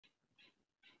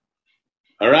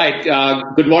All right.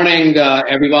 Good morning,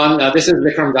 everyone. This is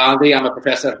Vikram Gandhi. I'm a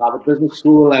professor at Harvard Business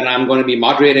School, and I'm going to be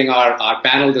moderating our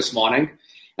panel this morning.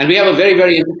 And we have a very,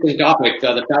 very interesting topic.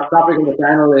 The topic of the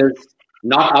panel is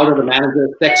not out of the manager's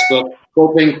textbook,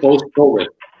 coping post-COVID.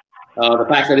 The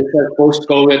fact that it says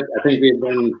post-COVID, I think we've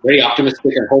been very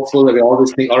optimistic and hopeful that we're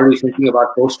already thinking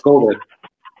about post-COVID.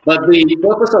 But the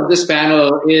purpose of this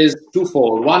panel is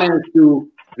twofold. One is to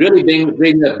really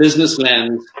bring the business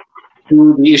lens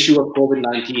to the issue of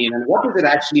COVID-19 and what does it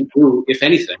actually do, if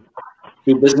anything,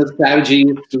 to business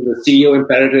strategies, to the CEO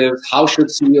imperatives. How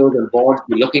should CEOs and boards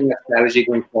be looking at strategy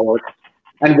going forward?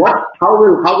 And how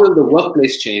will the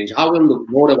workplace change? How will the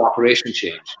mode of operation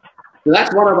change? So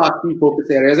that's one of our key focus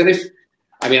areas.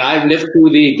 And I've lived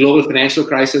through the global financial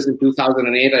crisis in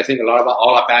 2008. I think all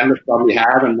our panelists probably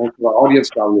have, and most of our audience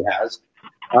probably has.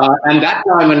 And that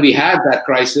time when we had that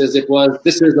crisis,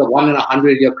 this is a 1 in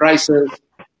 100-year crisis.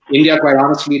 India, quite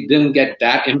honestly, didn't get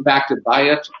that impacted by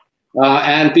it.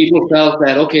 And people felt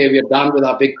that, okay, we're done with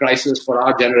our big crisis for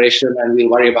our generation and we'll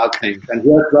worry about things. And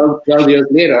here, 12 years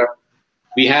later,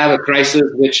 we have a crisis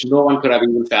which no one could have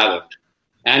even fathomed.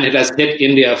 And it has hit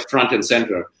India front and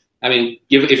center. I mean,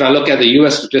 if I look at the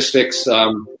US statistics,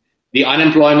 the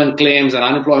unemployment claims and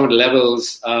unemployment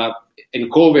levels in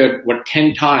COVID were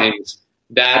 10 times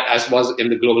that as was in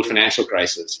the global financial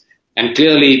crisis. And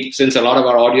clearly, since a lot of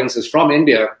our audience is from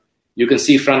India, you can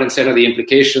see front and center the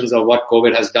implications of what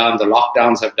COVID has done, the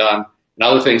lockdowns have done, and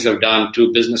other things have done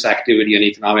to business activity and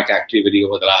economic activity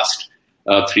over the last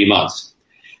 3 months.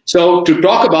 So to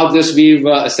talk about this, we've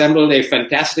assembled a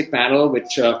fantastic panel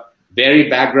which varied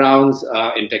backgrounds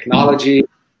in technology,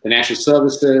 financial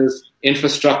services,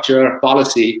 infrastructure,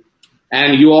 policy,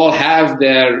 and you all have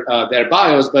their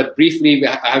bios, but briefly we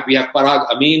have Parag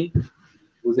Amin,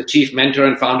 who's the chief mentor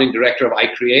and founding director of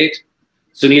iCreate,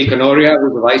 Sunil Kanoria,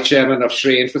 who's the vice chairman of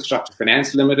Srei Infrastructure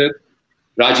Finance Limited,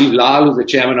 Rajiv Lall, who's the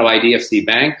chairman of IDFC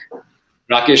Bank,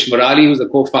 Rakesh Murali, who's the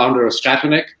co-founder of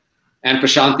Stratonik, and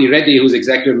Prashanthi Reddy, who's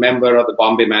executive member of the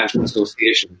Bombay Management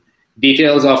Association.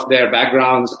 Details of their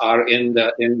backgrounds are in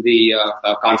the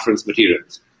conference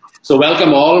materials. So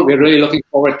welcome all. We're really looking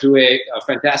forward to a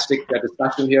fantastic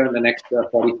discussion here in the next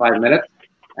 45 minutes.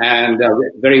 And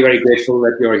very, very grateful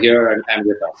that you're here and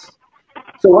with us.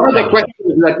 So one of the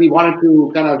questions that we wanted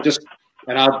to kind of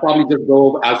and I'll probably just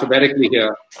go alphabetically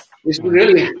here, is to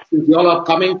really, since you all are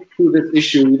coming to this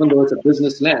issue, even though it's a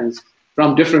business lens,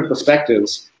 from different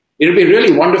perspectives, it would be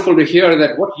really wonderful to hear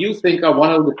that what you think are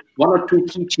one or two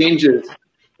key changes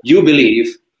you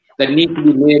believe that need to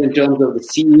be made in terms of the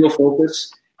CEO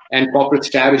focus and corporate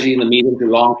strategy in the medium to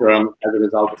long term as a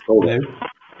result of COVID.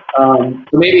 So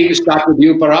maybe we start with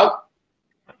you, Parag.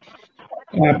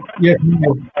 Yes.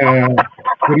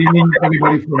 Good evening,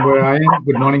 everybody from where I am.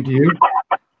 Good morning to you.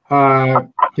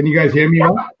 Can you guys hear me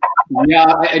well?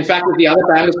 Yeah. In fact, if the other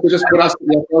panelists could just put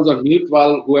yourselves on mute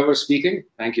while whoever's speaking.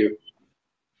 Thank you.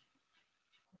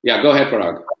 Yeah, go ahead,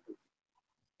 Parag.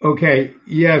 Okay.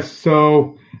 Yes.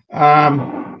 So,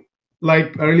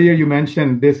 like earlier you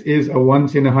mentioned, this is a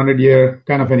once in 100-year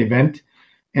kind of an event.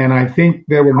 And I think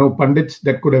there were no pundits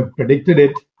that could have predicted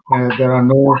it. There are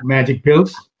no magic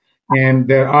pills. And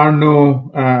there are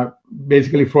no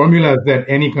basically formulas that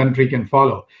any country can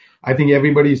follow. I think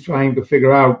everybody is trying to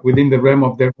figure out within the realm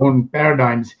of their own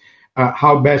paradigms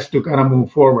how best to kind of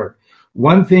move forward.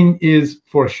 One thing is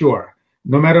for sure,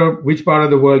 no matter which part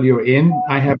of the world you're in,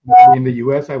 I have been in the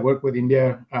US, I work with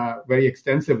India very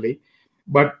extensively,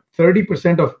 but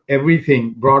 30% of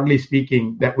everything, broadly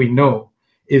speaking, that we know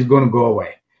is going to go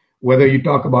away. Whether you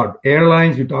talk about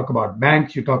airlines, you talk about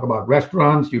banks, you talk about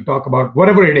restaurants, you talk about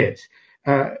whatever it is.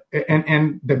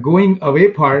 And the going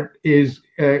away part is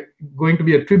going to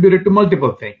be attributed to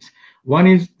multiple things. One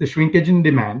is the shrinkage in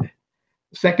demand.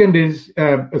 Second is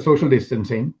social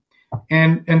distancing.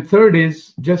 And third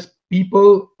is just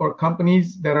people or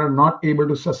companies that are not able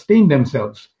to sustain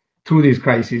themselves through these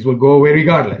crises will go away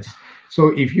regardless. So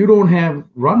if you don't have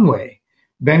runway,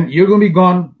 then you're going to be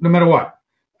gone no matter what.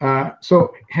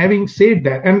 So having said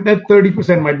that, and that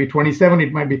 30% might be 27,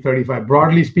 it might be 35.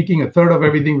 Broadly speaking, a third of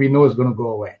everything we know is going to go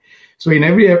away. So in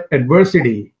every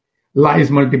adversity lies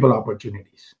multiple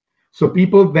opportunities. So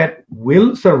people that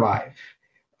will survive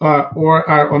or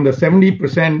are on the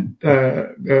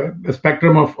 70%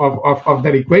 spectrum of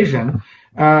that equation,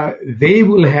 they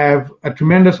will have a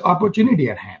tremendous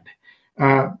opportunity at hand.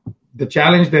 The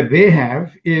challenge that they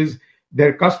have is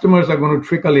their customers are going to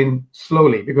trickle in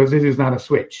slowly because this is not a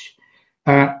switch.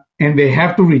 And they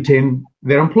have to retain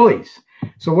their employees.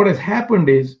 So what has happened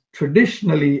is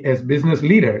traditionally as business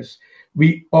leaders,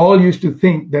 we all used to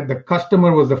think that the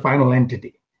customer was the final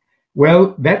entity.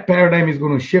 Well, that paradigm is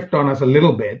going to shift on us a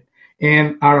little bit,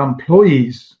 and our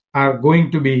employees are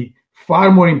going to be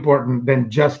far more important than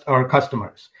just our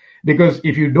customers. Because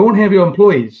if you don't have your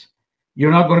employees,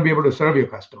 you're not going to be able to serve your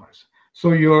customers.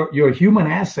 So your human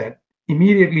asset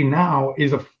immediately now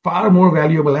is a far more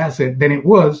valuable asset than it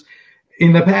was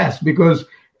in the past, because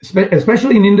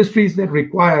especially in industries that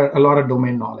require a lot of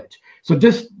domain knowledge. So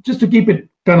just to keep it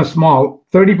kind of small,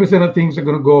 30% of things are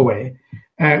going to go away.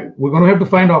 We're going to have to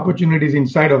find opportunities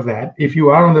inside of that if you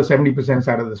are on the 70%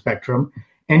 side of the spectrum,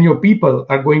 and your people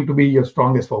are going to be your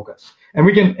strongest focus. And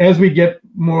we can, as we get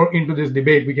more into this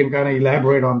debate, we can kind of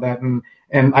elaborate on that,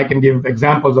 and I can give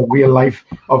examples of real life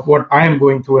of what I am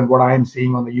going through and what I am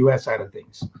seeing on the US side of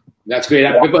things. That's great.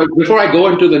 Before I go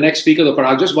into the next speaker, though,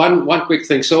 Parag, just one quick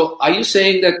thing. So are you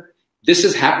saying that this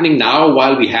is happening now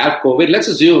while we have COVID? Let's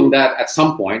assume that at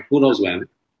some point, who knows when,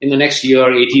 in the next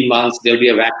year, 18 months, there'll be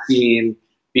a vaccine,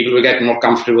 people will get more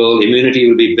comfortable, immunity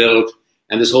will be built,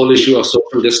 and this whole issue of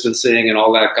social distancing and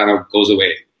all that kind of goes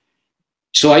away.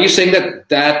 So are you saying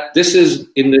that this is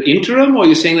in the interim, or are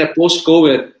you saying that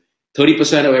post-COVID,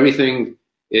 30% of everything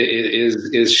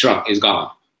is shrunk, is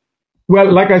gone? Well,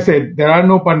 like I said, there are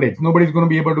no pundits. Nobody's going to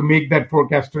be able to make that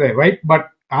forecast today, right? But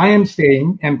I am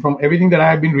saying, and from everything that I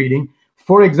have been reading,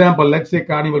 for example, let's say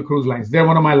Carnival Cruise Lines, they're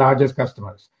one of my largest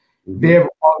customers. Mm-hmm. They have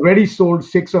already sold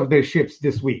 6 of their ships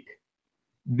this week.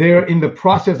 They're in the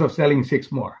process of selling 6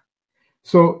 more.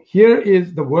 So here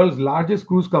is the world's largest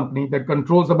cruise company that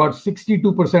controls about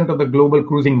 62% of the global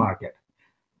cruising market.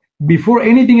 Before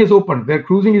anything is open, their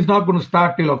cruising is not going to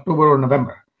start till October or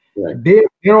November. Right.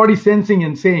 They're already sensing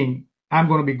and saying, I'm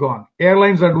going to be gone.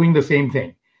 Airlines are doing the same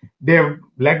thing. They've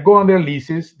let go on their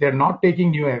leases. They're not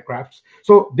taking new aircrafts.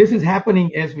 So this is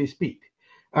happening as we speak.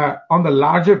 On the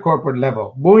larger corporate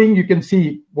level, Boeing, you can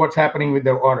see what's happening with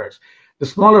their orders. The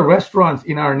smaller restaurants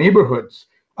in our neighborhoods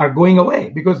are going away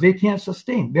because they can't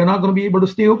sustain. They're not going to be able to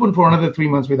stay open for another 3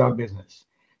 months without business.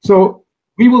 So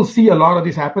we will see a lot of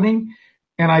this happening.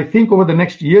 And I think over the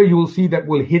next year, you will see that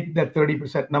we'll hit that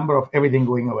 30% number of everything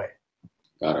going away.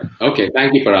 Got it. Okay.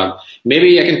 Thank you, Parag.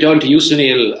 Maybe I can turn to you,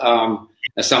 Sunil,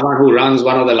 as someone who runs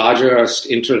one of the largest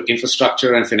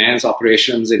infrastructure and finance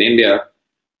operations in India.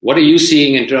 What are you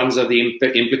seeing in terms of the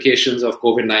implications of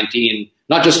COVID-19,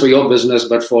 not just for your business,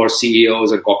 but for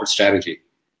CEOs and corporate strategy?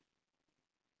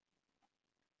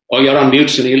 Oh, you're on mute,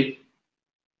 Sunil.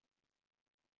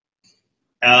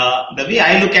 The way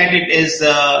I look at it is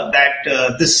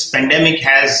that this pandemic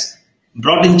has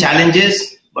brought in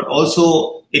challenges, but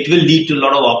also it will lead to a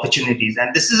lot of opportunities.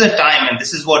 And this is a time, and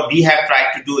this is what we have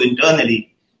tried to do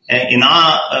internally in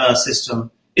our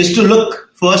system, is to look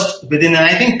first within. And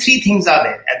I think 3 things are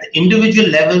there. At the individual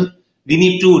level, we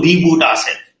need to reboot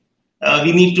ourselves.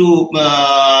 We need to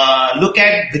look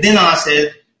at within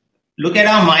ourselves, look at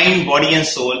our mind, body, and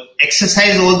soul,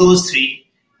 exercise all those 3,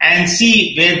 and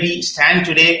see where we stand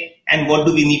today and what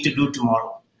do we need to do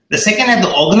tomorrow. The second, at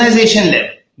the organization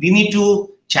level, we need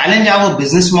to challenge our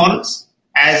business models.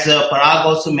 As Parag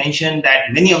also mentioned,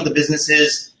 that many of the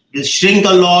businesses will shrink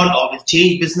a lot or will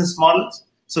change business models.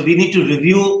 So we need to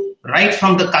review right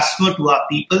from the customer to our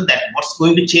people that what's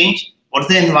going to change, what's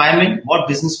the environment, what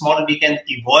business model we can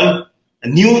evolve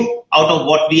new out of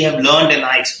what we have learned and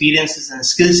our experiences and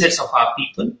skill sets of our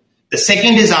people. The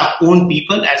second is our own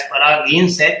people. As Parag again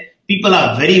said, people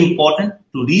are very important,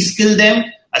 to reskill them,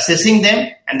 assessing them.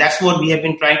 And that's what we have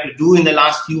been trying to do in the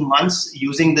last few months,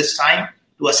 using this time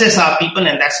to assess our people,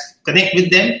 and that's connect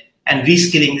with them and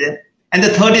reskilling them. And the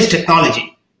third is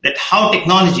technology, that how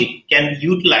technology can be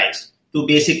utilized to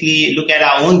basically look at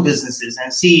our own businesses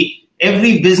and see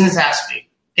every business aspect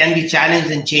can be challenged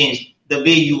and changed the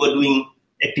way you were doing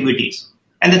activities.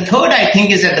 And the third, I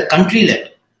think, is at the country level,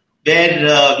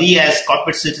 where we as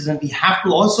corporate citizens, we have to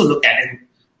also look at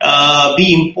it,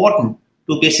 be important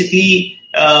to basically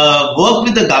work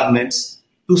with the governments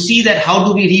to see that how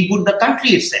do we reboot the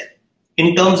country itself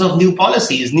in terms of new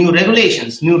policies, new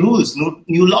regulations, new rules,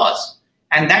 new laws.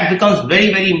 And that becomes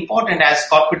very, very important as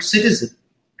corporate citizens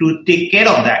to take care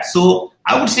of that. So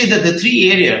I would say that the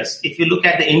 3 areas, if you look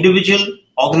at the individual,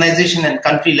 organization, and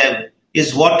country level,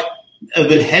 is what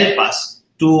will help us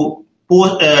to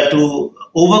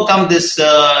overcome this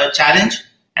challenge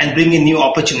and bring in new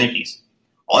opportunities.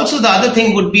 Also, the other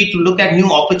thing would be to look at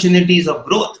new opportunities of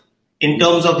growth in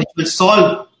terms of which will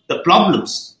solve the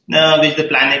problems which the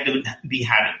planet will be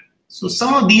having. So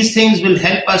some of these things will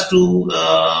help us to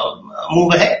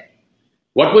move ahead.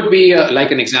 What would be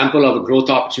like an example of a growth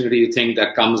opportunity you think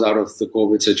that comes out of the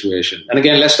COVID situation? And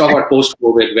again, let's talk about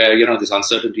post-COVID where, this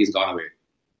uncertainty has gone away.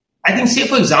 I think, say,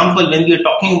 for example, when we are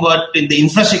talking about in the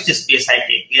infrastructure space, I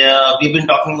take, we've been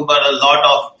talking about a lot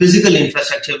of physical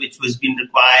infrastructure which was being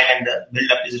required and the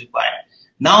build-up is required.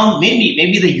 Now,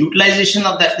 maybe the utilization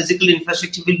of that physical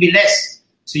infrastructure will be less.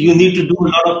 So you need to do a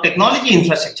lot of technology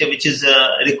infrastructure which is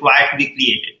required to be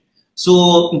created.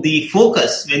 So the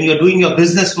focus when you're doing your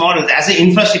business models as an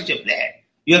infrastructure player,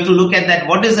 you have to look at that.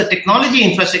 What is the technology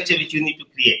infrastructure which you need to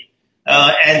create?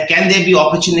 And can there be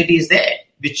opportunities there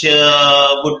which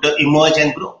would emerge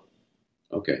and grow?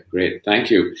 Okay, great. Thank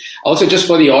you. Also, just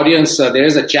for the audience, there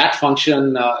is a chat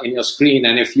function in your screen.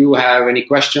 And if you have any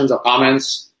questions or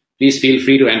comments, please feel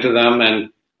free to enter them. And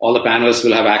all the panelists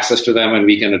will have access to them. And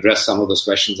we can address some of those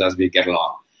questions as we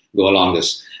go along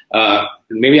this.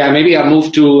 Maybe I'll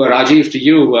move to Rajiv, to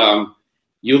you.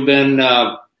 You've been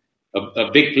a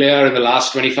big player in the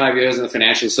last 25 years in the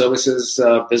financial services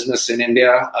business in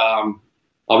India.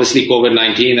 Obviously,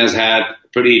 COVID-19 has had a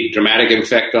pretty dramatic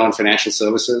effect on financial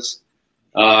services.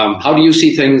 How do you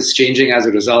see things changing as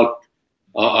a result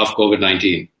of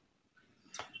COVID-19?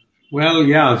 Well,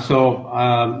 yeah.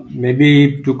 So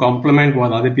maybe to complement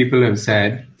what other people have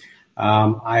said,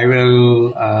 I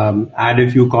will add a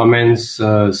few comments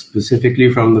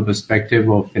specifically from the perspective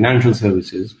of financial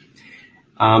services.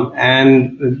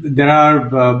 And there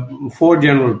are 4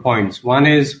 general points. One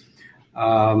is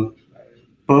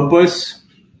purpose.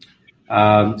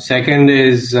 Second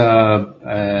is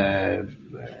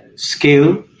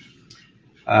scale.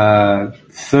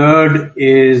 Third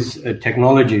is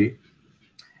technology.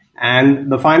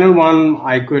 And the final one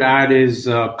I could add is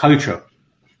culture.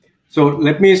 So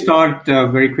let me start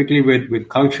very quickly with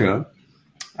culture.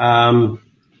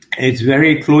 It's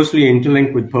very closely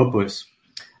interlinked with purpose.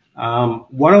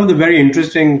 One of the very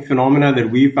interesting phenomena that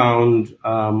we found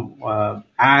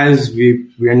as we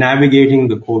are navigating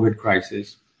the COVID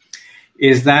crisis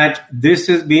is that this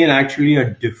has been actually a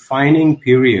defining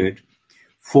period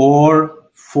for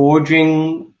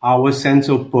forging our sense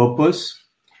of purpose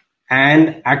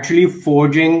and actually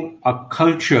forging a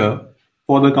culture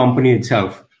for the company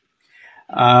itself.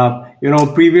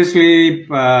 Previously,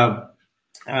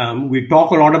 we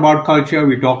talk a lot about culture,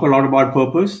 we talk a lot about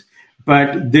purpose,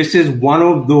 but this is one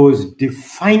of those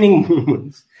defining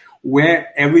moments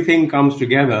where everything comes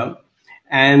together.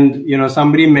 And,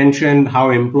 somebody mentioned how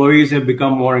employees have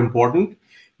become more important,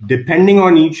 depending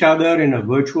on each other in a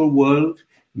virtual world,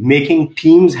 making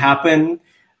teams happen,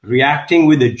 reacting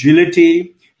with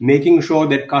agility, making sure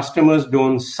that customers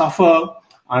don't suffer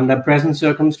under present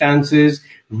circumstances,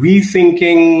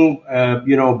 rethinking,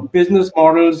 business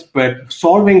models, but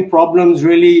solving problems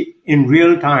really in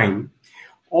real time.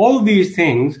 All these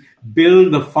things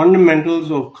build the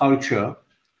fundamentals of culture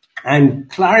and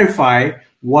clarify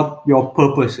what your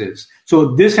purpose is.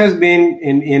 So this has been,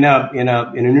 in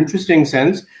an interesting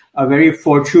sense, a very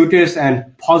fortuitous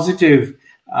and positive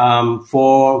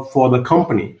for the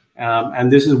company,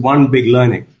 and this is one big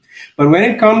learning. But when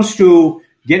it comes to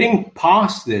getting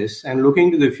past this and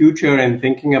looking to the future and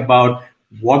thinking about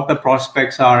what the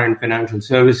prospects are in financial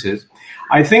services,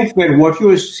 I think that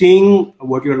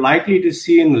what you're likely to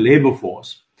see in the labor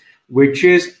force, which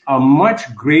is a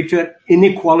much greater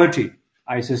inequality,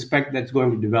 I suspect that's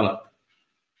going to develop.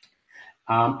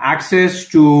 Access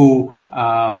to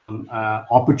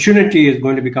opportunity is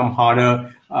going to become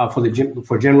harder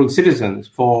for general citizens,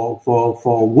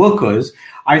 for workers.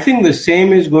 I think the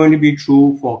same is going to be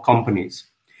true for companies.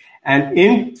 And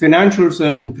in financial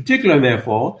services in particular,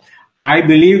 therefore, I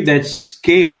believe that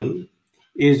scale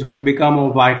is become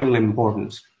of vital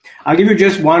importance. I'll give you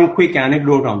just one quick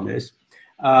anecdote on this.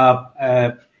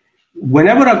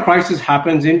 Whenever a crisis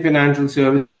happens in financial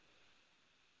services,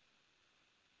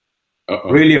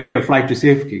 really a flight to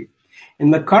safety.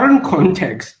 In the current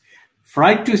context,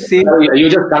 flight to safety... You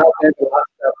just cut out there the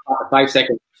last 5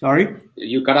 seconds. Sorry?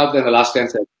 You cut out there the last 10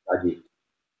 seconds, Rajiv.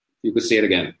 You could say it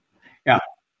again. Yeah.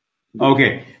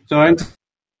 Okay. So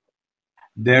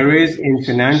there is in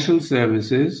financial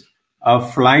services a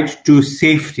flight to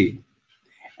safety.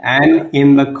 And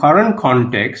in the current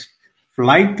context,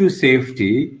 flight to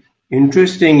safety,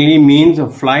 interestingly, means a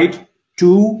flight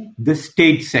to the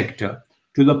state sector,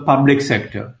 to the public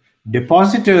sector.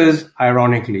 Depositors,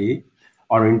 ironically,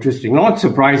 or interesting, not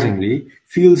surprisingly,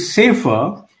 feel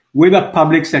safer with a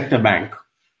public sector bank.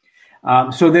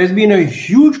 So there's been a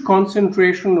huge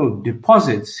concentration of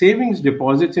deposits, savings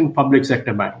deposits in public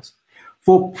sector banks.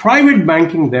 For private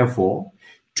banking, therefore,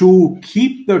 to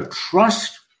keep the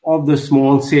trust of the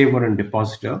small saver and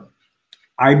depositor,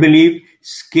 I believe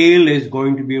scale is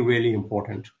going to be really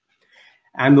important.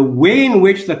 And the way in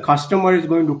which the customer is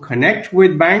going to connect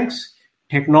with banks,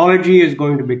 technology is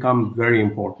going to become very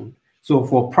important. So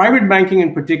for private banking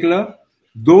in particular,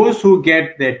 those who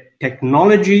get their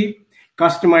technology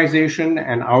customization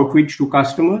and outreach to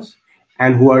customers,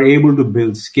 and who are able to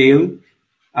build scale,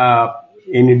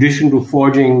 in addition to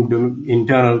forging the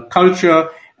internal culture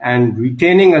and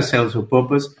retaining a sense of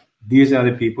purpose. These are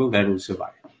the people that will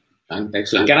survive.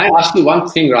 Excellent. Can I ask you one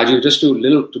thing, Rajiv, just to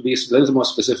be a little more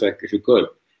specific, if you could?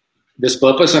 This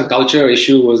purpose and culture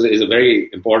issue is a very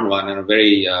important one and a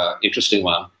very interesting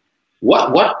one.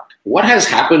 What has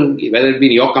happened, whether it be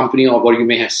in your company or what you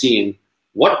may have seen?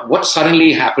 What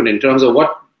suddenly happened in terms of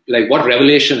what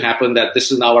revelation happened that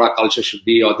this is now what our culture should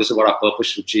be, or this is what our purpose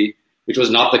should be, which was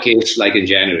not the case like in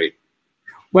January?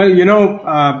 Well,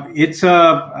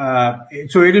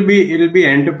 so it'll be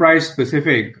enterprise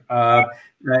specific.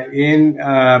 In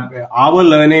our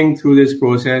learning through this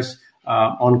process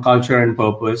on culture and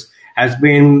purpose has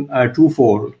been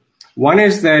twofold. One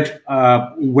is that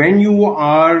when you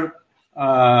are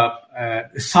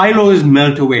silos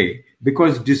melt away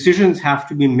because decisions have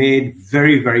to be made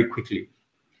very, very quickly.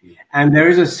 And there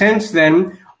is a sense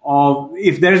then of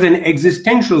if there's an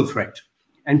existential threat,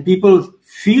 and people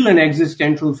feel an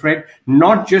existential threat,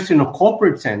 not just in a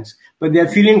corporate sense, but they're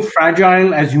feeling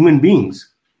fragile as human beings,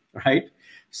 right?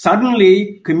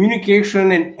 Suddenly,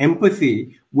 communication and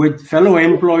empathy with fellow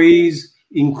employees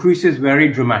increases very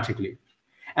dramatically.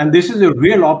 And this is a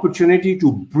real opportunity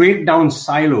to break down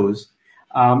silos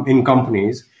in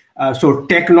companies. So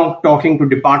tech not talking to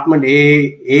department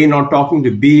A not talking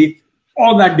to B,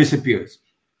 all that disappears.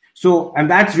 So, and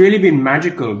that's really been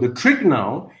magical. The trick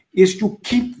now is to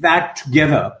keep that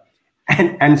together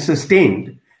and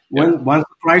sustained. Once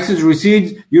the crisis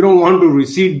recedes, you don't want to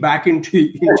recede back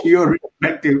into your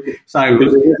respective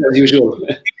silos. As usual.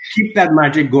 Keep that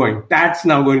magic going. That's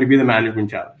now going to be the management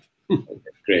challenge.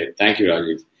 Great. Thank you,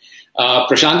 Rajiv.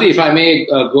 Prashanthi, if I may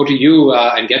go to you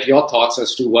and get your thoughts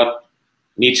as to what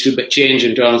needs to change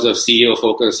in terms of CEO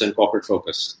focus and corporate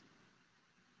focus.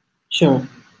 Sure.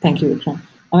 Thank you, Vikram.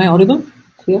 Am I audible?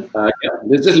 Clear? Yeah.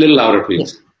 Just a little louder, please.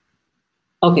 Yes.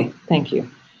 Okay. Thank you.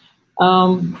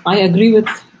 I agree with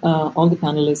all the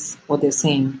panelists, what they're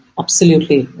saying.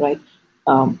 Absolutely, right?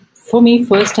 For me,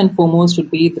 first and foremost would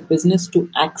be the business to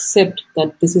accept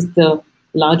that this is the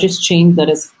largest change that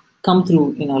has come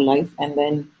through in our life, and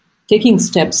then taking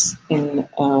steps in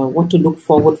what to look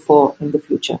forward for in the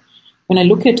future. When I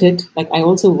look at it, like I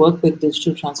also work with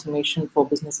digital transformation for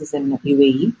businesses in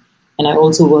UAE, and I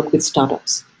also work with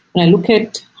startups. When I look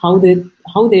at how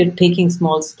they're taking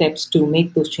small steps to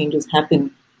make those changes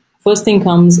happen, first thing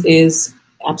comes is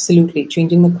absolutely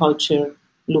changing the culture,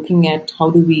 looking at how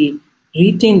do we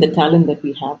retain the talent that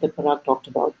we have that Parag talked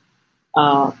about.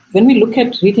 When we look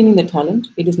at retaining the talent,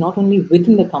 it is not only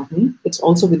within the company, it's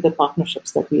also with the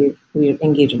partnerships that we're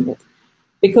engaging with.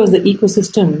 Because the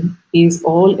ecosystem is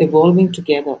all evolving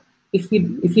together. If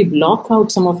we block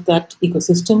out some of that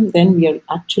ecosystem, then we are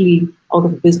actually out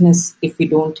of business if we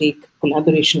don't take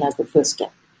collaboration as the first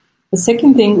step. The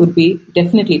second thing would be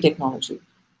definitely technology.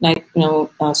 Like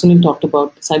Sunil talked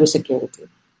about cybersecurity.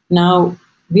 Now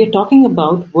we are talking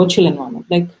about virtual environment.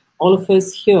 Like all of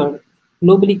us here,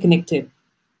 globally connected.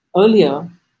 Earlier,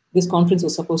 this conference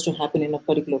was supposed to happen in a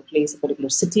particular place, a particular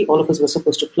city. All of us were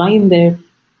supposed to fly in there,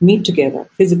 meet together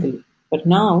physically. But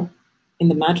now, in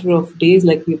the matter of days,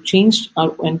 like we've changed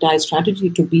our entire strategy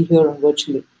to be here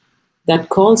virtually. That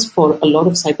calls for a lot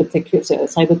of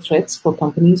cyber threats for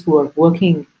companies who are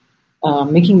working,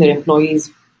 making their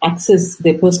employees access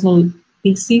their personal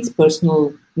PCs,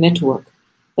 personal network.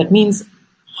 That means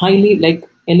highly like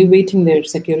elevating their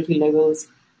security levels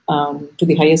to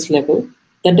the highest level.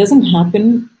 That doesn't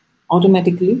happen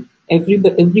automatically. Every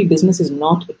business is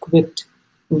not equipped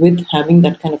with having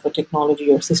that kind of a technology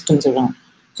or systems around.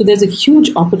 So there's a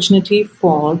huge opportunity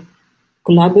for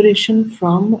collaboration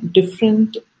from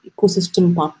different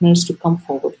ecosystem partners to come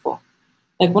forward for.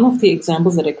 Like one of the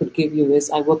examples that I could give you is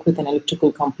I work with an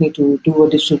electrical company to do a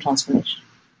digital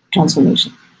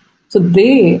transformation. So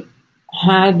they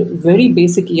had very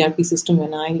basic ERP system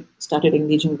when I started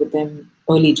engaging with them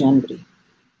early January.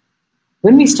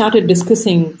 When we started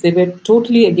discussing, they were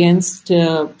totally against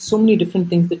so many different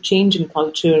things, the change in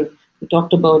culture. We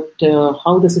talked about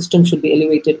how the system should be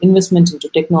elevated, investment into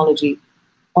technology.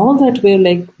 All that were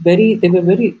they were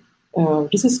very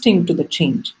resisting to the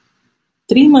change.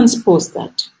 3 months post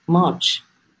that, March,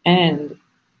 and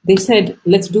they said,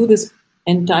 let's do this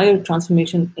entire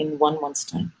transformation in 1 month's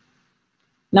time.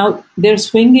 Now, they're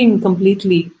swinging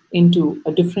completely into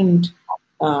a different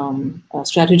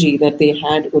strategy that they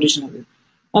had originally.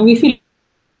 And we feel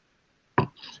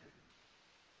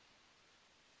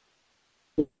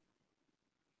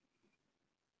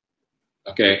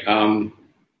Okay.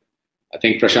 I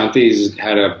think Prashanti's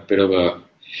had a bit of a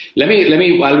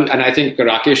And I think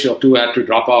Rakesh too had to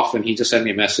drop off, and he just sent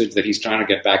me a message that he's trying to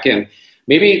get back in.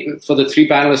 Maybe for the three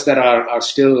panelists that are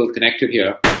still connected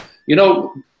here,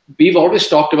 we've always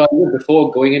talked about, even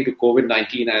before going into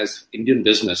COVID-19 as Indian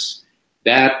business,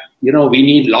 that, we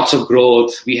need lots of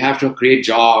growth. We have to create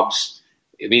jobs.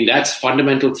 I mean, that's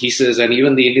fundamental thesis. And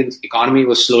even the Indian economy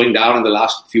was slowing down in the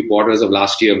last few quarters of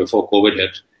last year before COVID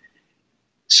hit.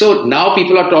 So now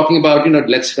people are talking about,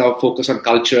 let's focus on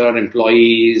culture and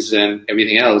employees and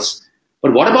everything else.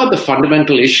 But what about the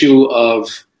fundamental issue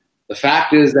of the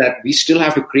fact is that we still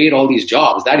have to create all these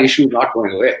jobs? That issue is not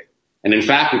going away. And in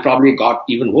fact, it probably got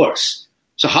even worse.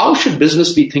 So how should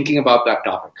business be thinking about that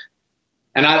topic?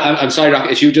 And I'm sorry,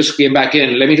 Rakesh, you just came back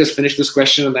in. Let me just finish this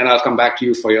question and then I'll come back to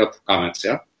you for your comments,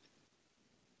 yeah?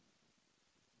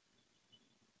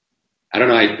 I don't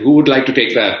know, who would like to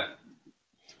take that?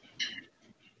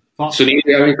 Sunil, do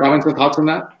you have any comments or thoughts on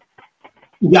that?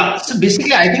 Yeah, so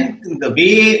basically, I think the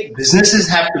way businesses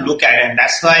have to look at it, and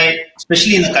that's why,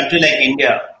 especially in a country like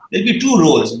India, there'll be two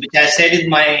roles, which I said in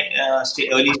my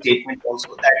early statement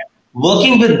also, that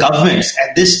working with governments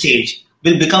at this stage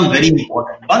will become very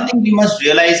important. One thing we must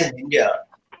realize in India,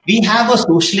 we have a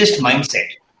socialist mindset.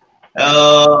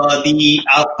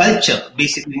 Our culture,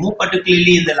 basically, more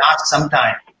particularly in the last some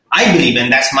time, I believe,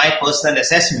 and that's my personal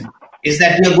assessment, is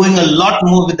that we are going a lot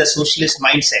more with the socialist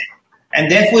mindset. And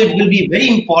therefore, it will be very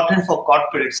important for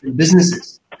corporates and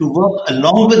businesses to work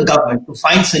along with government to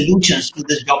find solutions to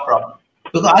this job problem.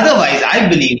 Because otherwise, I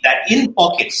believe that in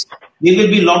pockets, there will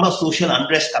be a lot of social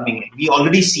unrest coming in. We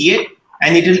already see it,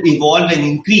 and it will evolve and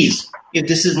increase if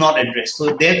this is not addressed.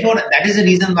 So therefore, that is the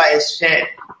reason why I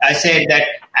said that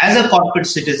as a corporate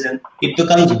citizen, it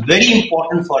becomes very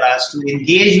important for us to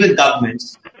engage with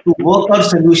governments to work out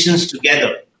solutions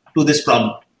together to this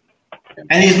problem.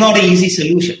 And it's not an easy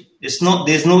solution. There's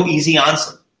no easy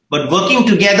answer. But working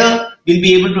together, we'll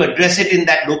be able to address it in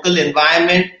that local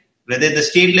environment, whether at the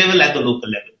state level, at the local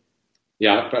level.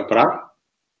 Yeah, Parag?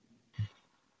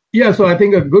 Yeah, so I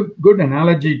think a good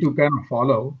analogy to kind of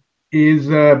follow is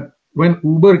when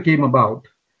Uber came about,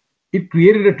 it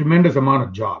created a tremendous amount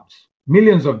of jobs,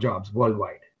 millions of jobs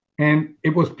worldwide. And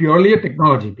it was purely a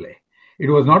technology play. It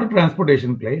was not a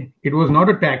transportation play. It was not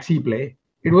a taxi play.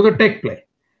 It was a tech play.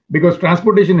 Because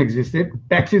transportation existed,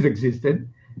 taxis existed.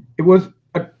 It was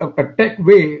a tech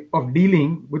way of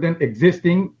dealing with an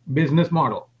existing business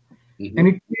model. Mm-hmm. And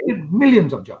it created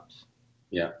millions of jobs.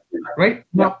 Yeah. Right?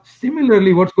 Now,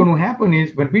 similarly, what's going to happen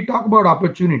is when we talk about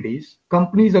opportunities,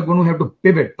 companies are going to have to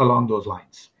pivot along those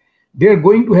lines. They're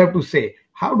going to have to say,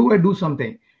 how do I do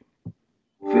something?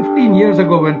 15 years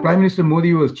ago, when Prime Minister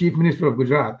Modi was Chief Minister of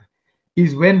Gujarat,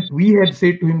 is when we had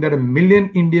said to him that 1 million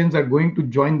Indians are going to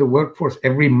join the workforce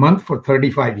every month for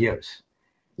 35 years.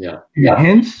 Yeah.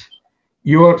 Hence,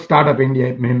 your Startup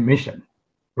India mission,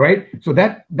 right? So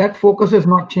that focus has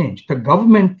not changed. The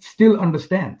government still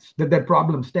understands that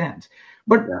problem stands.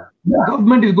 But the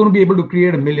government is going to be able to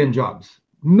create 1 million jobs.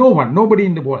 Nobody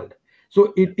in the world.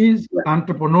 So it is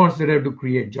entrepreneurs that have to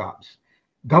create jobs.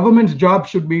 Government's job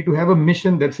should be to have a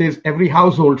mission that says every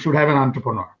household should have an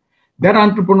entrepreneur. That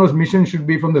entrepreneur's mission should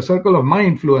be, from the circle of my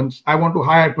influence, I want to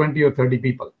hire 20 or 30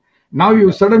 people. Now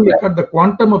you suddenly cut the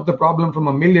quantum of the problem from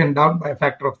 1 million down by a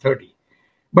factor of 30.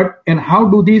 And how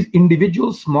do these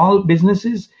individual small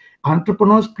businesses,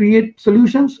 entrepreneurs create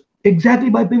solutions? Exactly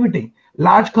by pivoting.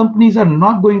 Large companies are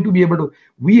not going to be able to.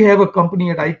 We have a company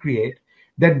at iCreate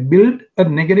that built a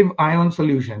negative ion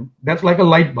solution that's like a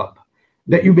light bulb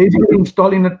that you basically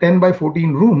install in a 10 by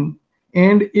 14 room,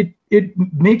 and it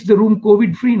makes the room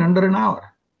COVID free in under an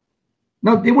hour.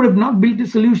 Now, they would have not built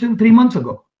this solution 3 months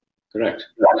ago. Correct.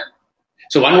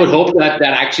 So one would hope that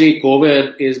actually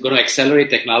COVID is going to accelerate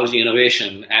technology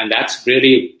innovation, and that's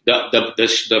really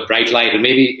the bright light. And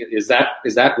maybe would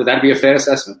that be a fair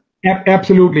assessment?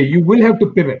 Absolutely. You will have to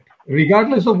pivot,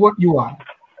 regardless of what you are.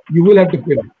 You will have to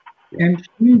pivot, and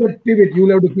in that pivot, you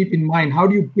will have to keep in mind, how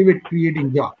do you pivot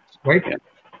creating jobs, right?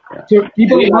 Yeah. So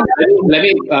people. Let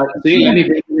me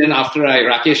bring in after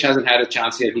Rakesh hasn't had a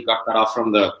chance yet. He got cut off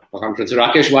from the conference. So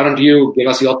Rakesh, why don't you give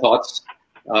us your thoughts,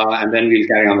 and then we'll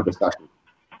carry on the discussion.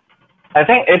 I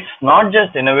think it's not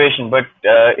just innovation, but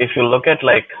if you look at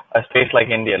like a space like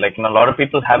India, like a lot of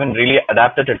people haven't really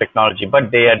adapted to technology, but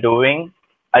they are doing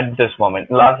at this moment.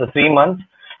 In the last 3 months,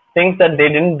 things that they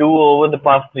didn't do over the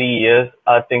past 3 years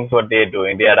are things what they are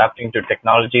doing. They are adapting to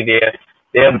technology.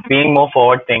 They are being more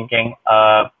forward thinking,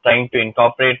 trying to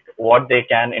incorporate what they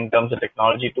can in terms of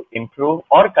technology to improve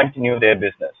or continue their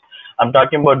business. I'm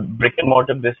talking about brick and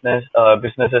mortar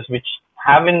businesses which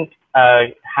haven't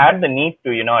had the need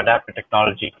to, adapt to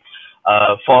technology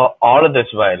for all of this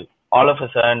while. all of a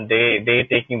sudden they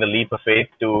taking the leap of faith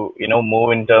to,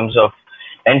 move in terms of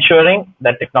ensuring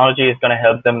that technology is going to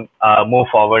help them move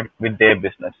forward with their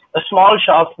business. A small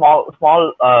shop,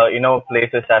 small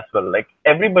places as well. Like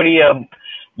everybody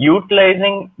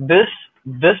utilizing this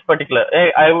particular.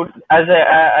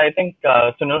 I think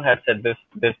Sunil had said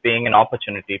this being an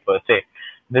opportunity per se.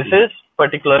 This is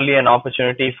particularly an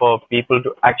opportunity for people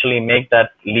to actually make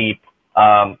that leap.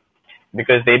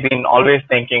 Because they've been always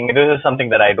thinking, this is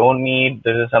something that I don't need.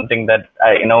 This is something that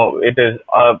it is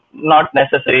not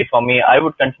necessary for me. I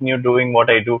would continue doing what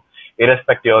I do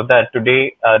irrespective of that.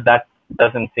 Today, that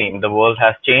doesn't seem. The world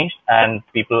has changed and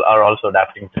people are also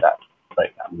adapting to that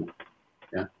right now.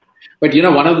 Yeah. But,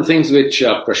 one of the things which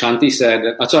Prashanthi said,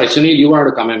 sorry, Sunil, you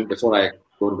wanted to come in before I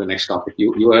go to the next topic.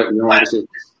 You wanted to say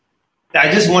this. I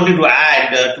just wanted to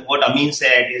add to what Amin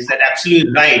said is that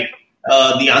absolutely right.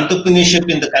 The entrepreneurship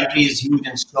in the country is huge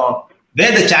and strong.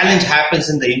 Where the challenge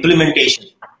happens in the implementation.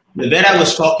 Where I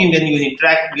was talking when you need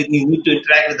to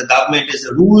interact with the government is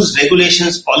the rules,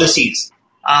 regulations, policies.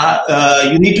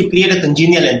 You need to create a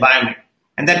congenial environment.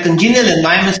 And that congenial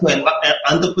environment where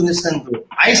entrepreneurs can grow.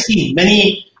 I see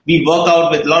we work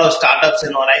out with a lot of startups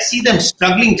and all. I see them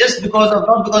struggling not because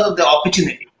of the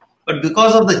opportunity, but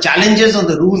because of the challenges of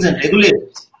the rules and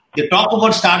regulations. They talk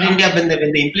about Start India, when the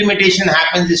implementation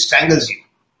happens, it strangles you.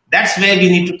 That's where we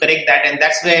need to correct that, and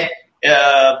that's where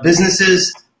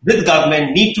businesses with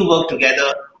government need to work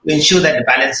together to ensure that the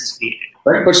balance is created.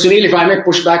 But Sunil, if I may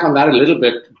push back on that a little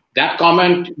bit, that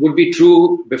comment would be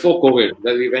true before COVID.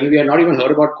 When we had not even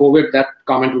heard about COVID, that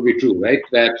comment would be true, right?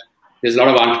 That there's a lot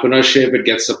of entrepreneurship, it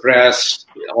gets suppressed,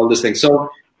 all these things. So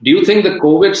do you think the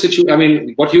COVID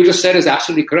situation, what you just said is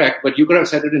absolutely correct, but you could have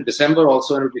said it in December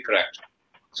also and it would be correct.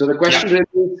 So the question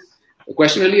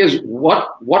really is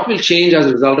what will change as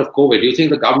a result of COVID? Do you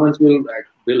think the governments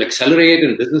will accelerate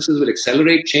and businesses will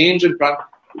accelerate change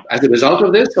as a result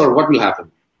of this, or what will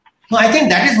happen? No, I think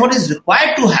that is what is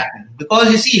required to happen. Because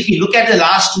you see, if you look at the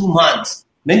last 2 months,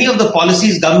 many of the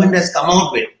policies government has come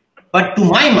out with. But to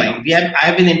my mind, I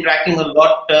have been interacting a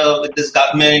lot with this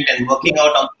government and working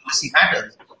out on policy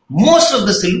matters. Most of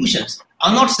the solutions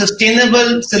are not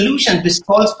sustainable solutions which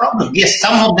solves problems. Yes,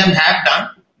 some of them have done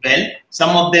well,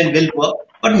 some of them will work,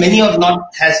 but many of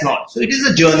has not. So it is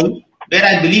a journey where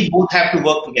I believe both have to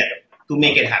work together to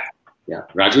make it happen. Yeah,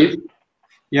 Rajiv?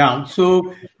 Yeah,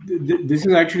 so this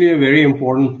is actually a very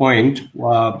important point.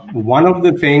 One of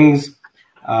the things,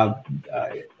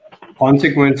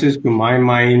 consequences to my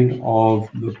mind of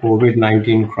the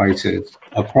COVID-19 crisis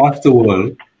across the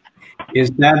world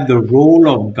is that the role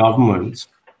of governments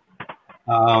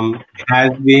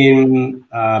has been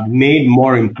made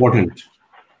more important.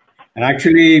 And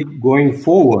actually, going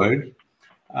forward,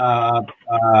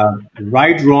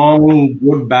 right, wrong,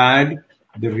 good, bad,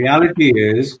 the reality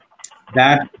is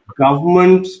that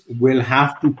governments will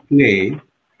have to play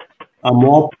a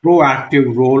more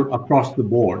proactive role across the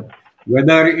board,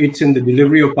 whether it's in the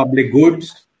delivery of public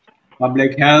goods,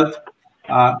 public health,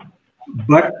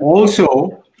 but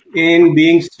also in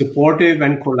being supportive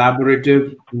and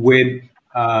collaborative with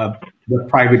the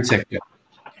private sector.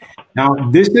 Now,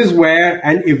 this is where,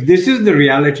 and if this is the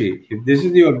reality, if this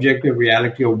is the objective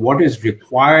reality of what is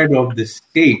required of the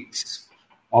states,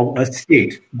 of a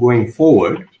state going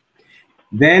forward,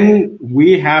 then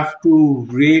we have to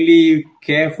really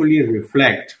carefully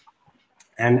reflect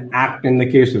and act in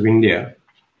the case of India,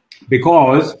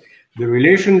 because the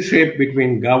relationship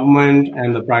between government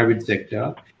and the private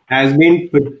sector has been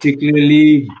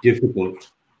particularly difficult.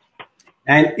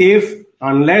 And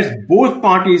unless both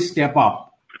parties step up,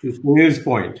 to Sunil's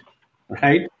point,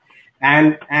 right,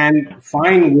 and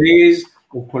find ways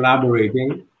of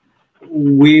collaborating,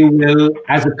 we will,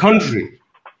 as a country,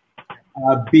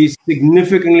 be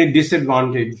significantly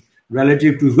disadvantaged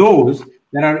relative to those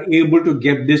that are able to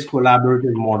get this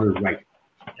collaborative model right.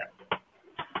 Yeah.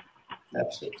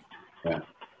 Absolutely. Yeah.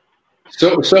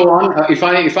 So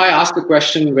if I ask a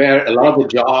question where a lot of the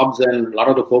jobs and a lot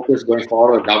of the focus going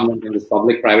forward, government in this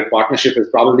public-private partnership is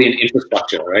probably in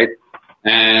infrastructure, right?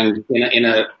 And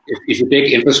if you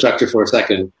take infrastructure for a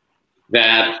second,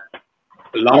 that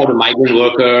a lot of the migrant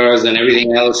workers and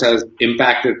everything else has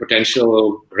impacted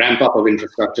potential ramp up of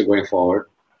infrastructure going forward.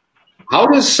 How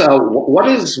does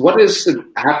what is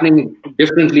happening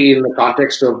differently in the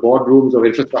context of boardrooms of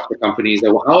infrastructure companies?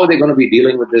 How are they going to be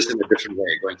dealing with this in a different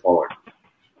way going forward?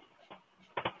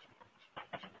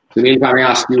 Sunil, if I may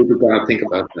ask you to kind of think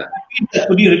about that.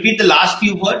 Could you repeat the last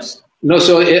few words? No,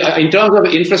 so in terms of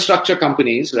infrastructure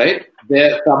companies, right,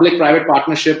 their public-private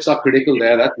partnerships are critical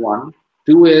there, that's one.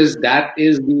 Two is that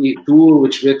is the tool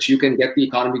which you can get the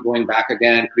economy going back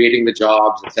again, creating the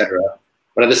jobs, etc.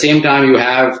 But at the same time, you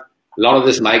have a lot of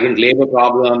this migrant labor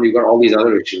problem. You've got all these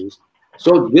other issues.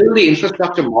 So will the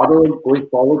infrastructure model going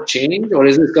forward change, or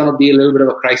is this going to be a little bit of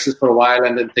a crisis for a while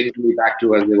and then things will be back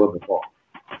to as they were before?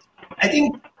 I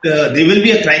think there will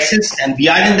be a crisis, and we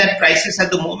are in that crisis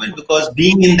at the moment because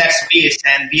being in that space,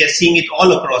 and we are seeing it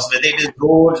all across, whether it is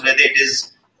roads, whether it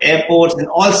is airports, in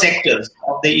all sectors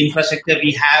of the infrastructure,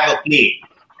 we have a play,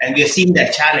 and we are seeing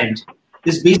that challenge.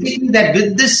 Is basically that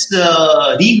with this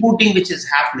rebooting which is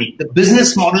happening, the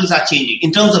business models are changing.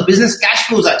 In terms of business, cash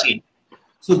flows are changing.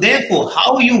 So therefore,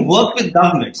 how you work with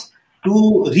governments to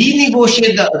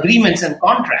renegotiate the agreements and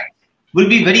contracts will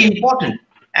be very important.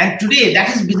 And today, that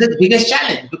is the biggest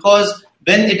challenge, because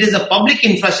when it is a public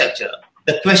infrastructure,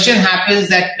 the question happens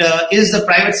that is the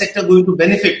private sector going to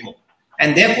benefit more?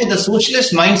 And therefore, the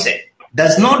socialist mindset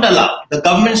does not allow the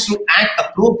governments to act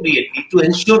appropriately to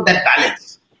ensure that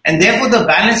balance. And therefore, the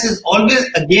balance is always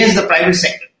against the private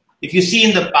sector. If you see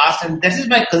in the past, and this is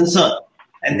my concern,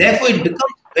 and therefore it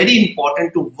becomes very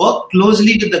important to work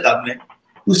closely with the government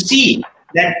to see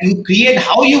that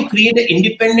how you create an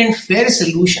independent, fair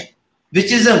solution,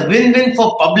 which is a win-win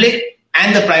for public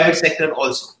and the private sector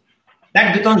also.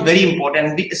 That becomes very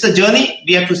important. It's a journey.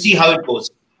 We have to see how it goes.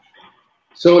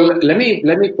 So let me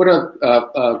put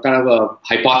a kind of a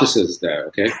hypothesis there.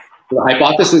 Okay, so the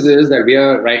hypothesis is that we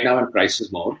are right now in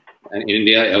crisis mode, and in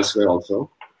India, elsewhere also.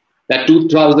 That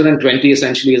 2020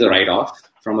 essentially is a write-off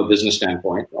from a business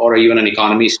standpoint, or even an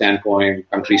economy standpoint,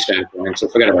 country standpoint. So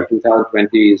forget about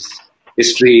 2020's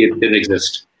history; it didn't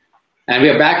exist. And we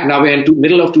are back now. We're in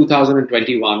middle of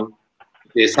 2021.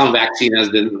 There's some vaccine has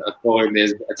been acquired,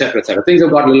 et cetera, et cetera. Things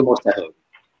have got a little more settled.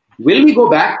 Will we go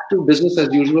back to business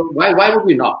as usual? Why would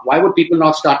we not? Why would people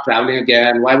not start traveling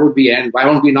again? Why would we end? Why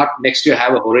won't we not next year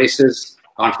have a Horaces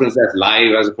conference that's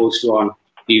live as opposed to on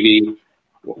TV?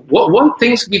 Won't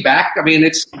things be back? I mean,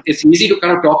 it's easy to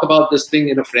kind of talk about this thing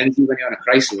in a frenzy when you're in a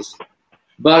crisis.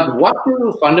 But what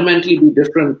will fundamentally be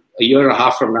different a year and a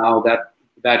half from now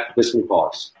that this will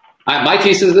cause? My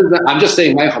thesis is that I'm just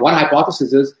saying, my one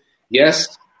hypothesis is,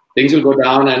 yes, things will go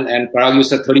down, and Parag, you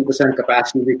said 30%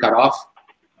 capacity will be cut off.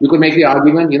 You could make the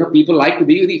argument, people like to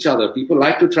be with each other. People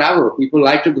like to travel. People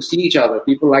like to see each other.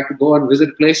 People like to go and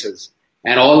visit places.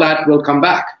 And all that will come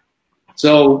back.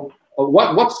 So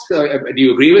do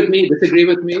you agree with me, disagree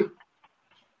with me?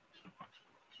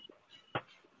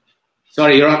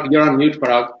 Sorry, you're on mute,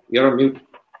 Parag. You're on mute.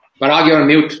 Parag, you're on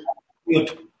mute.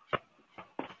 Mute.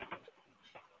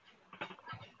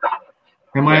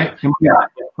 Am I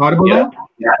audible now?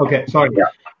 Yeah. Okay, sorry. Yeah.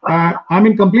 I'm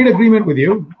in complete agreement with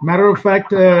you. Matter of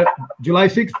fact, July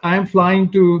 6th, I am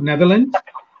flying to Netherlands,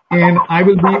 and I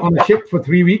will be on a ship for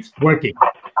 3 weeks working.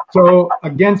 So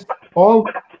against all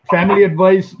family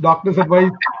advice, doctor's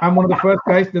advice, I'm one of the first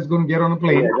guys that's going to get on a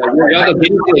plane.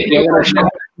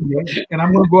 And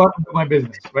I'm going to go out and do my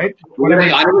business, right?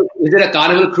 Is it a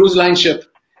Carnival cruise line ship?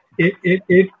 It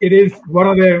is one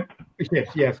of the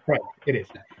ships. Yes, correct. It is.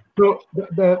 So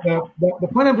the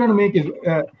point I'm trying to make is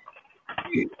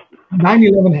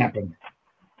 9/11 happened.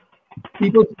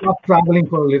 People stopped traveling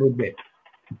for a little bit.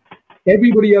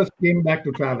 Everybody else came back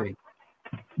to traveling.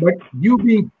 But you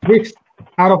being fixed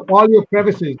out of all your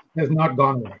crevices has not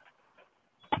gone away.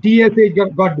 TSA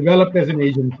got developed as an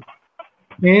agency.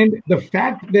 And the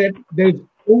fact that there's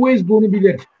always going to be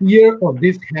that fear of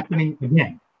this happening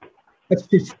again, a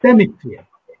systemic fear,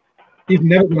 is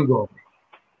never going to go away.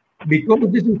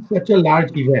 Because this is such a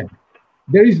large event,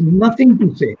 there is nothing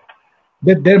to say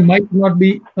that there might not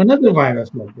be another virus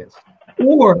like this,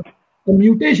 or a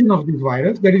mutation of this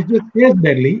virus that is just as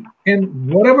deadly,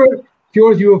 and whatever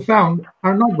cures you have found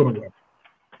are not going to work.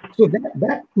 So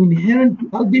that inherent,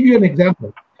 I'll give you an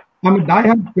example. I'm a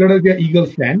diehard Philadelphia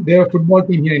Eagles fan. They're a football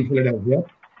team here in Philadelphia.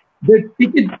 The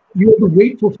ticket, you have to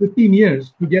wait for 15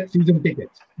 years to get season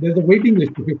tickets. There's a waiting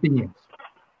list for 15 years.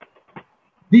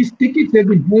 These tickets have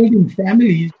been held in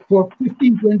families for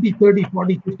 15, 20, 30,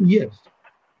 40, 50 years.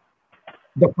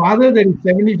 The father that is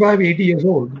 75, 80 years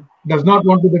old does not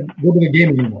want to go to the game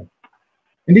anymore.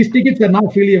 And these tickets are now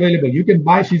freely available. You can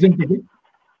buy season tickets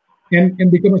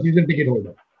and become a season ticket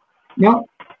holder. Now,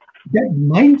 that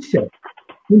mindset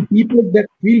in people that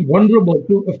feel vulnerable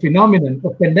to a phenomenon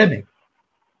of pandemic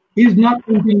is not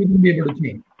something we will be able to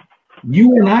change.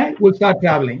 You and I will start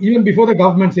traveling even before the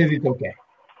government says it's okay.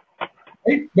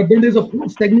 Right? But then there's a whole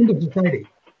segment of society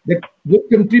that will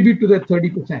contribute to that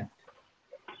 30%.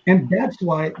 And that's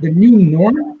why the new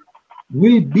norm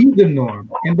will be the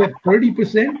norm. And that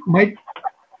 30% might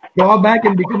draw back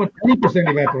and become a 20%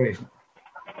 evaporation.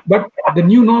 But the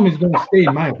new norm is going to stay,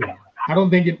 in my opinion. I don't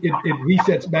think it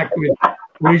resets back to its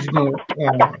original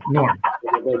norm.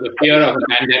 the fear of a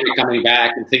pandemic coming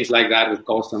back and things like that will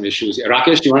cause some issues.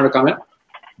 Rakesh, do you want to comment?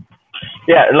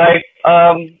 Yeah, like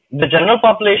the general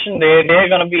population, they're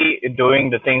going to be doing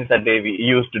the things that they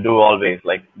used to do always.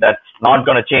 Like that's not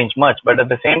going to change much. But at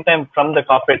the same time, from the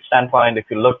corporate standpoint, if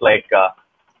you look like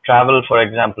travel, for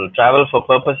example, travel for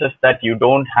purposes that you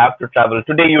don't have to travel.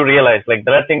 Today, you realize like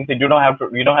there are things that you don't have to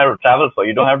travel for,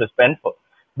 you don't have to spend for.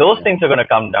 Those things are going to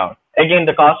come down. Again,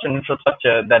 the cost and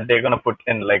infrastructure that they're going to put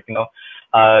in, like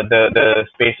the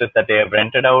spaces that they have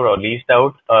rented out or leased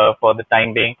out for the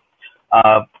time being.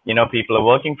 People are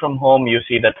working from home. You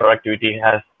see that productivity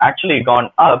has actually gone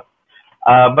up.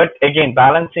 But again,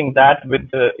 balancing that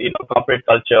with the corporate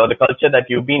culture or the culture that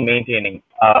you've been maintaining,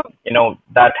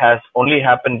 that has only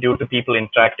happened due to people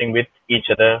interacting with each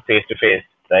other face to face,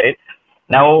 right?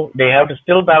 Now they have to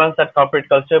still balance that corporate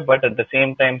culture, but at the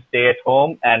same time stay at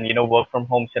home and work from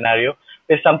home scenario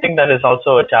is something that is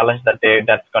also a challenge that's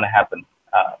going to happen,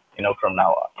 from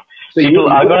now on. So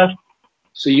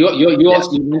So you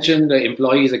also mentioned the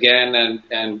employees again,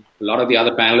 and a lot of the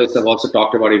other panelists have also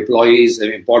talked about employees,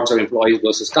 the importance of employees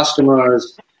versus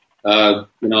customers,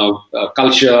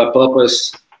 culture,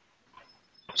 purpose.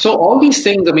 So all these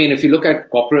things, I mean, if you look at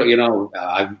corporate,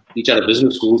 I teach at a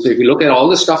business school. So if you look at all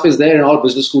this stuff is there in all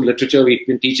business school literature. We've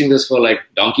been teaching this for like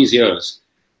donkey's years.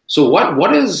 So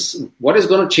what is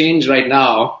going to change right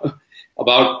now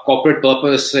about corporate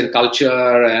purpose and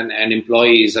culture and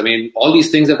employees? I mean, all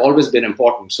these things have always been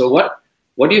important. So what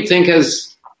do you think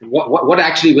what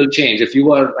actually will change? If you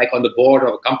were like on the board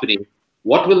of a company,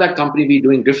 what will that company be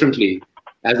doing differently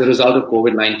as a result of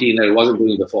COVID-19 that it wasn't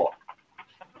doing before?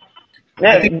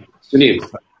 Yeah. Sunil.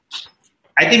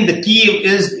 I think the key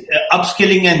is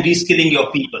upskilling and reskilling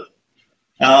your people.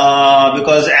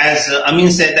 Because as Amin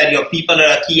said, that your people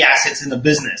are key assets in the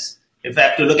business. If I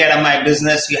have to look at my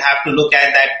business, you have to look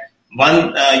at that.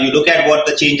 One, you look at what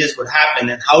the changes would happen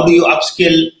and how do you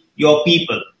upskill your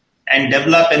people and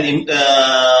develop and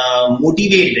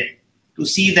motivate them to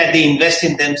see that they invest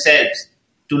in themselves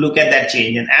to look at that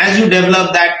change. And as you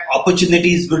develop that,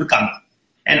 opportunities will come.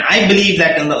 And I believe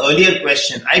that in the earlier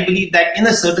question, I believe that in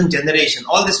a certain generation,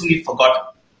 all this will be forgotten.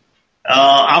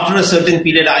 After a certain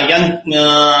period, our young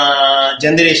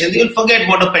generation, they will forget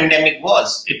what a pandemic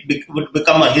was. It would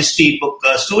become a history book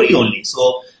story only.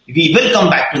 So we will come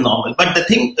back to normal. But the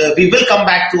thing, we will come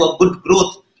back to a good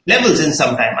growth levels in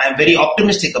some time. I'm very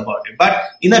optimistic about it. But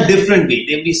in a different way,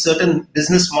 there will be certain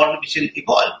business model which will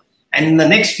evolve. And in the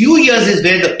next few years is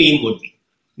where the pain would be.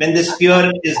 When this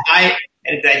fear is high,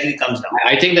 and it gradually comes down.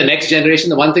 I think the next generation,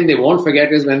 the one thing they won't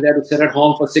forget is when they have to sit at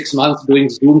home for 6 months doing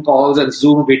Zoom calls and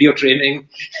Zoom video training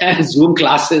and Zoom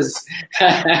classes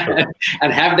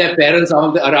and have their parents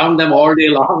around them all day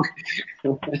long.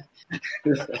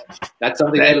 That's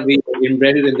something that will be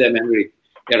embedded in their memory.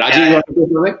 Yeah, Rajiv, you want to say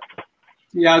something?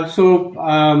 Yeah, so,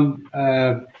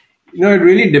 it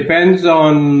really depends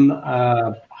on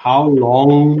how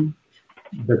long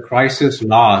the crisis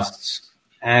lasts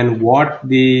and what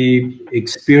the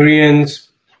experience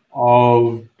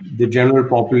of the general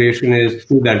population is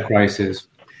through that crisis.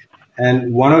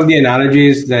 And one of the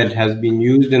analogies that has been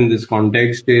used in this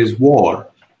context is war.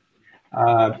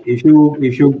 If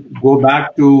you go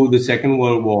back to the Second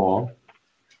World War,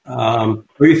 or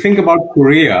you think about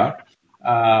Korea,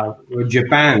 or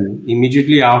Japan,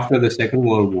 immediately after the Second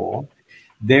World War,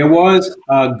 there was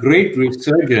a great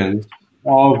resurgence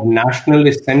of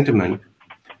nationalist sentiment.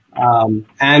 And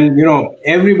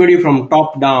everybody from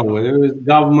top down, whether it was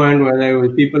government, whether it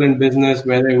was people in business,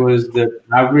 whether it was the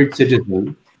average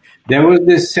citizen, there was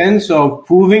this sense of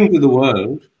proving to the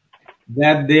world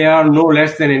that they are no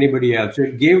less than anybody else. So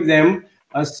it gave them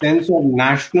a sense of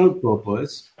national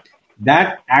purpose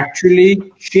that actually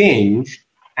changed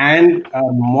and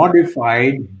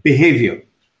modified behavior.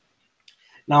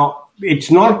 Now, it's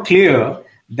not clear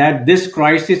that this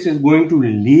crisis is going to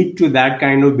lead to that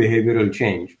kind of behavioral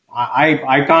change.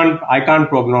 I can't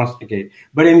prognosticate.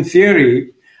 But in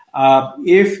theory,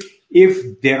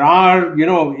 if there are,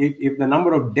 if the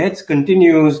number of deaths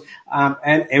continues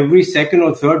and every second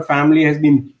or third family has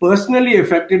been personally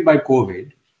affected by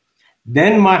COVID,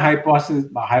 then my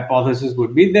hypothesis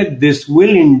would be that this will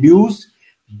induce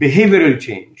behavioral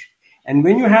change. And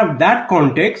when you have that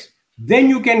context, then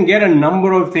you can get a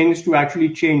number of things to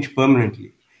actually change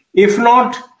permanently. If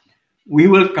not, we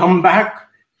will come back,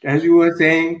 as you were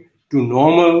saying, to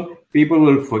normal. People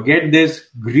will forget this.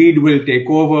 Greed will take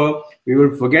over. We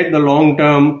will forget the long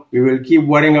term. We will keep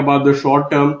worrying about the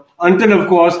short term until, of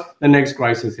course, the next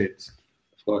crisis hits.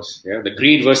 Of course, yeah. The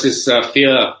greed versus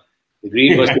fear. The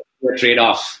greed versus fear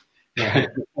trade-off. Yeah,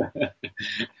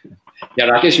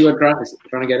 Rakesh, you were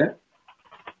trying to get it?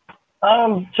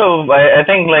 So I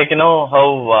think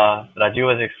how Rajiv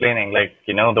was explaining,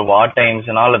 the war times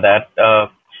and all of that.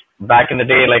 Back in the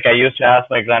day, I used to ask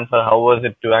my grandfather, how was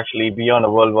it to actually be on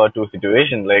a World War II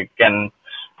situation? And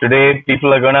today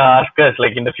people are going to ask us,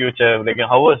 in the future,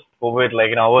 how was COVID?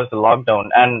 How was the lockdown?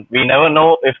 And we never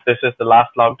know if this is the last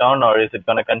lockdown or is it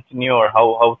going to continue, or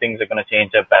how things are going to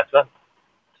change up as well.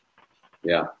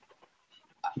 Yeah.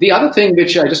 The other thing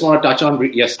which I just want to touch on,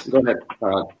 yes, go ahead.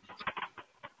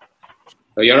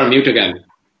 You're on mute again.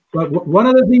 But one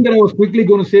other thing that I was quickly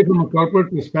going to say from a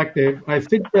corporate perspective, I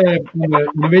sit in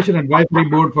the Innovation Advisory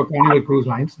Board for Carnival Cruise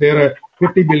Lines. They're a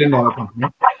 $50 billion company.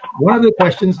 One of the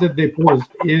questions that they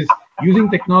posed is, using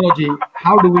technology,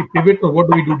 how do we pivot or what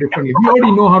do we do differently? We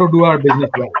already know how to do our business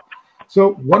well.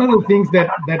 So one of the things that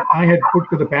I had put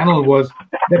to the panel was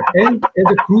that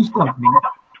as a cruise company,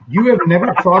 you have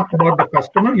never thought about the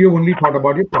customer, you have only thought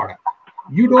about your product.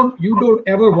 You don't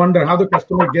ever wonder how the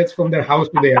customer gets from their house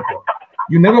to the airport.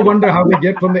 You never wonder how they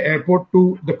get from the airport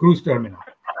to the cruise terminal.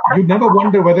 You never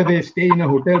wonder whether they stay in a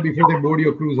hotel before they board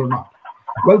your cruise or not.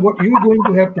 Well, what you're going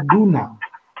to have to do now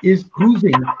is,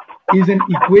 cruising is an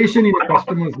equation in a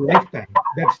customer's lifetime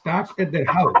that starts at their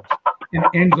house and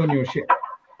ends on your ship.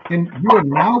 And you are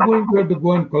now going to have to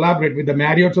go and collaborate with the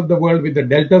Marriotts of the world, with the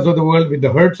Deltas of the world, with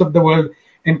the Hertz of the world,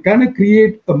 and kind of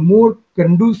create a more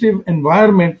conducive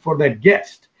environment for that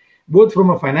guest, both from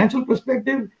a financial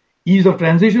perspective, ease of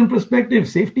transition perspective,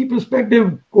 safety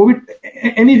perspective, COVID,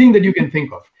 anything that you can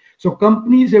think of. So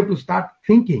companies have to start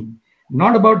thinking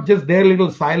not about just their little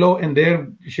silo and their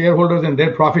shareholders and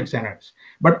their profit centers,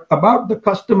 but about the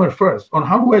customer first, on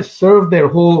how do I serve their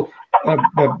whole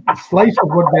slice of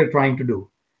what they're trying to do.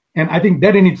 And I think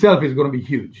that in itself is going to be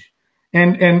huge.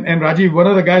 And Rajiv, one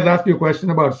of the guys asked you a question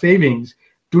about savings.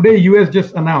 Today, US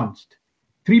just announced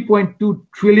 $3.2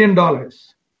 trillion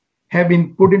have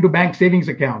been put into bank savings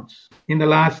accounts in the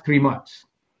last 3 months.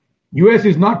 US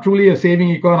is not truly a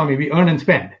saving economy. We earn and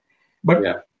spend.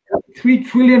 But $3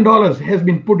 trillion has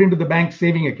been put into the bank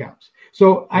saving accounts.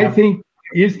 So I think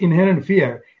there is inherent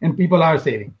fear, and people are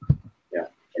saving. Yeah,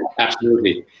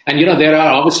 absolutely. And, there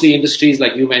are obviously industries,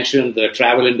 like you mentioned, the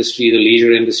travel industry, the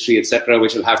leisure industry, et cetera,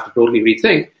 which will have to totally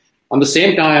rethink. On the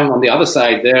same time, on the other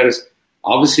side, there's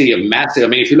obviously a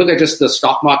massive, if you look at just the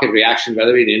stock market reaction,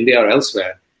 whether in India or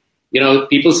elsewhere,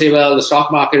 people say, well, the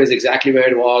stock market is exactly where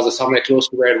it was or somewhere close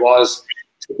to where it was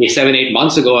 7-8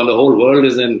 months ago, and the whole world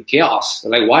is in chaos.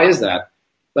 Like, why is that?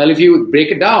 Well, if you break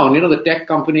it down, the tech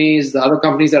companies, the other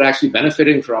companies that are actually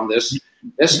benefiting from this,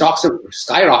 their stocks have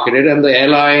skyrocketed, and the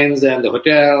airlines and the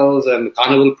hotels and the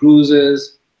Carnival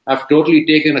cruises have totally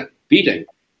taken a beating.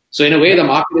 So in a way, the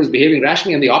market is behaving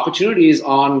rationally, and the opportunities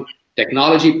on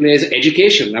technology plays,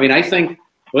 education. I think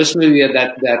personally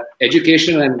that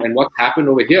education and what's happened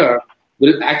over here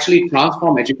will actually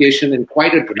transform education in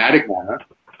quite a dramatic manner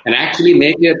and actually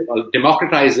make it,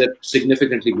 democratize it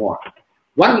significantly more.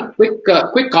 One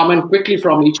quick comment quickly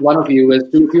from each one of you is,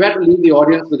 if you had to leave the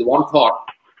audience with one thought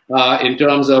in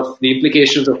terms of the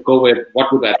implications of COVID,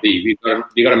 what would that be?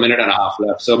 We got a minute and a half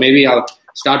left. So maybe I'll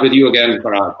start with you again,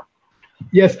 Parag.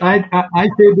 Yes, I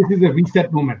say this is a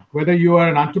reset moment. Whether you are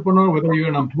an entrepreneur, whether you're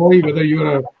an employee, whether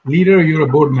you're a leader, or you're a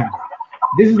board member,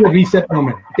 this is a reset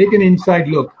moment. Take an inside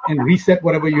look and reset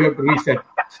whatever you have to reset.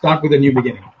 Start with a new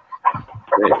beginning.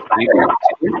 Great. Thank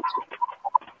you.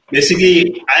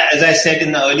 Basically, as I said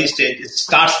in the early stage, it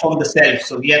starts from the self.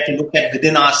 So we have to look at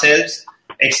within ourselves,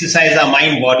 exercise our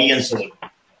mind, body, and soul.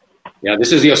 Yeah,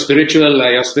 this is your spiritual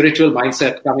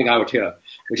mindset coming out here,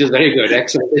 which is very good.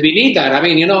 Excellent. We need that.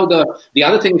 The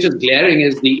other thing which is glaring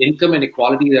is the income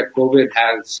inequality that COVID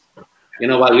has.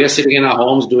 While we are sitting in our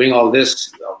homes doing all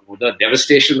this, the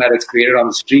devastation that it's created on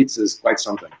the streets is quite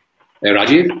something.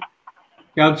 Rajiv?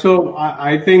 Yeah, so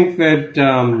I think that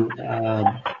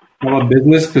from a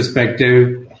business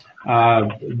perspective,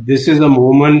 this is a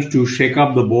moment to shake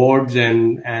up the boards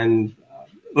and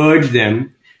urge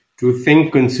them to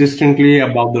think consistently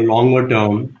about the longer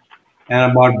term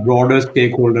and about broader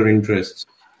stakeholder interests.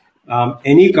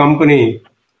 Any company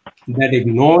that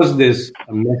ignores this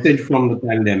message from the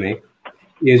pandemic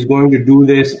is going to do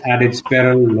this at its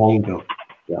peril long term.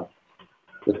 Yeah.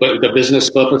 The business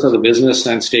purpose of the business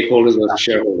and stakeholders versus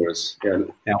shareholders.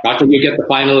 Yeah. Doctor, you get the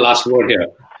final last word here.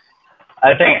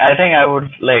 I think I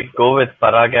would go with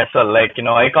Parag as well.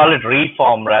 I call it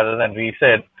reform rather than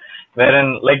reset,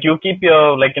 wherein you keep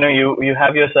your you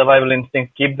have your survival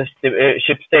instinct, keep the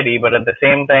ship steady, but at the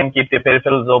same time keep your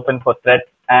peripherals open for threats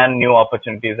and new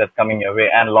opportunities that's coming your way,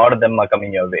 and a lot of them are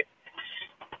coming your way.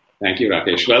 Thank you,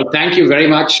 Rakesh. Well, thank you very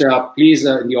much. Please,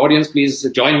 the audience, please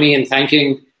join me in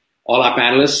thanking all our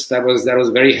panelists. That was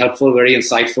very helpful, very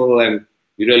insightful, and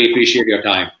We really appreciate your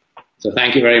time. So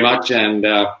thank you very much, and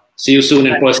see you soon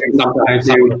in person sometime.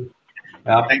 Thank you.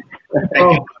 Yeah. Thank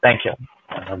you. Thank you.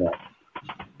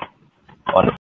 Wonderful.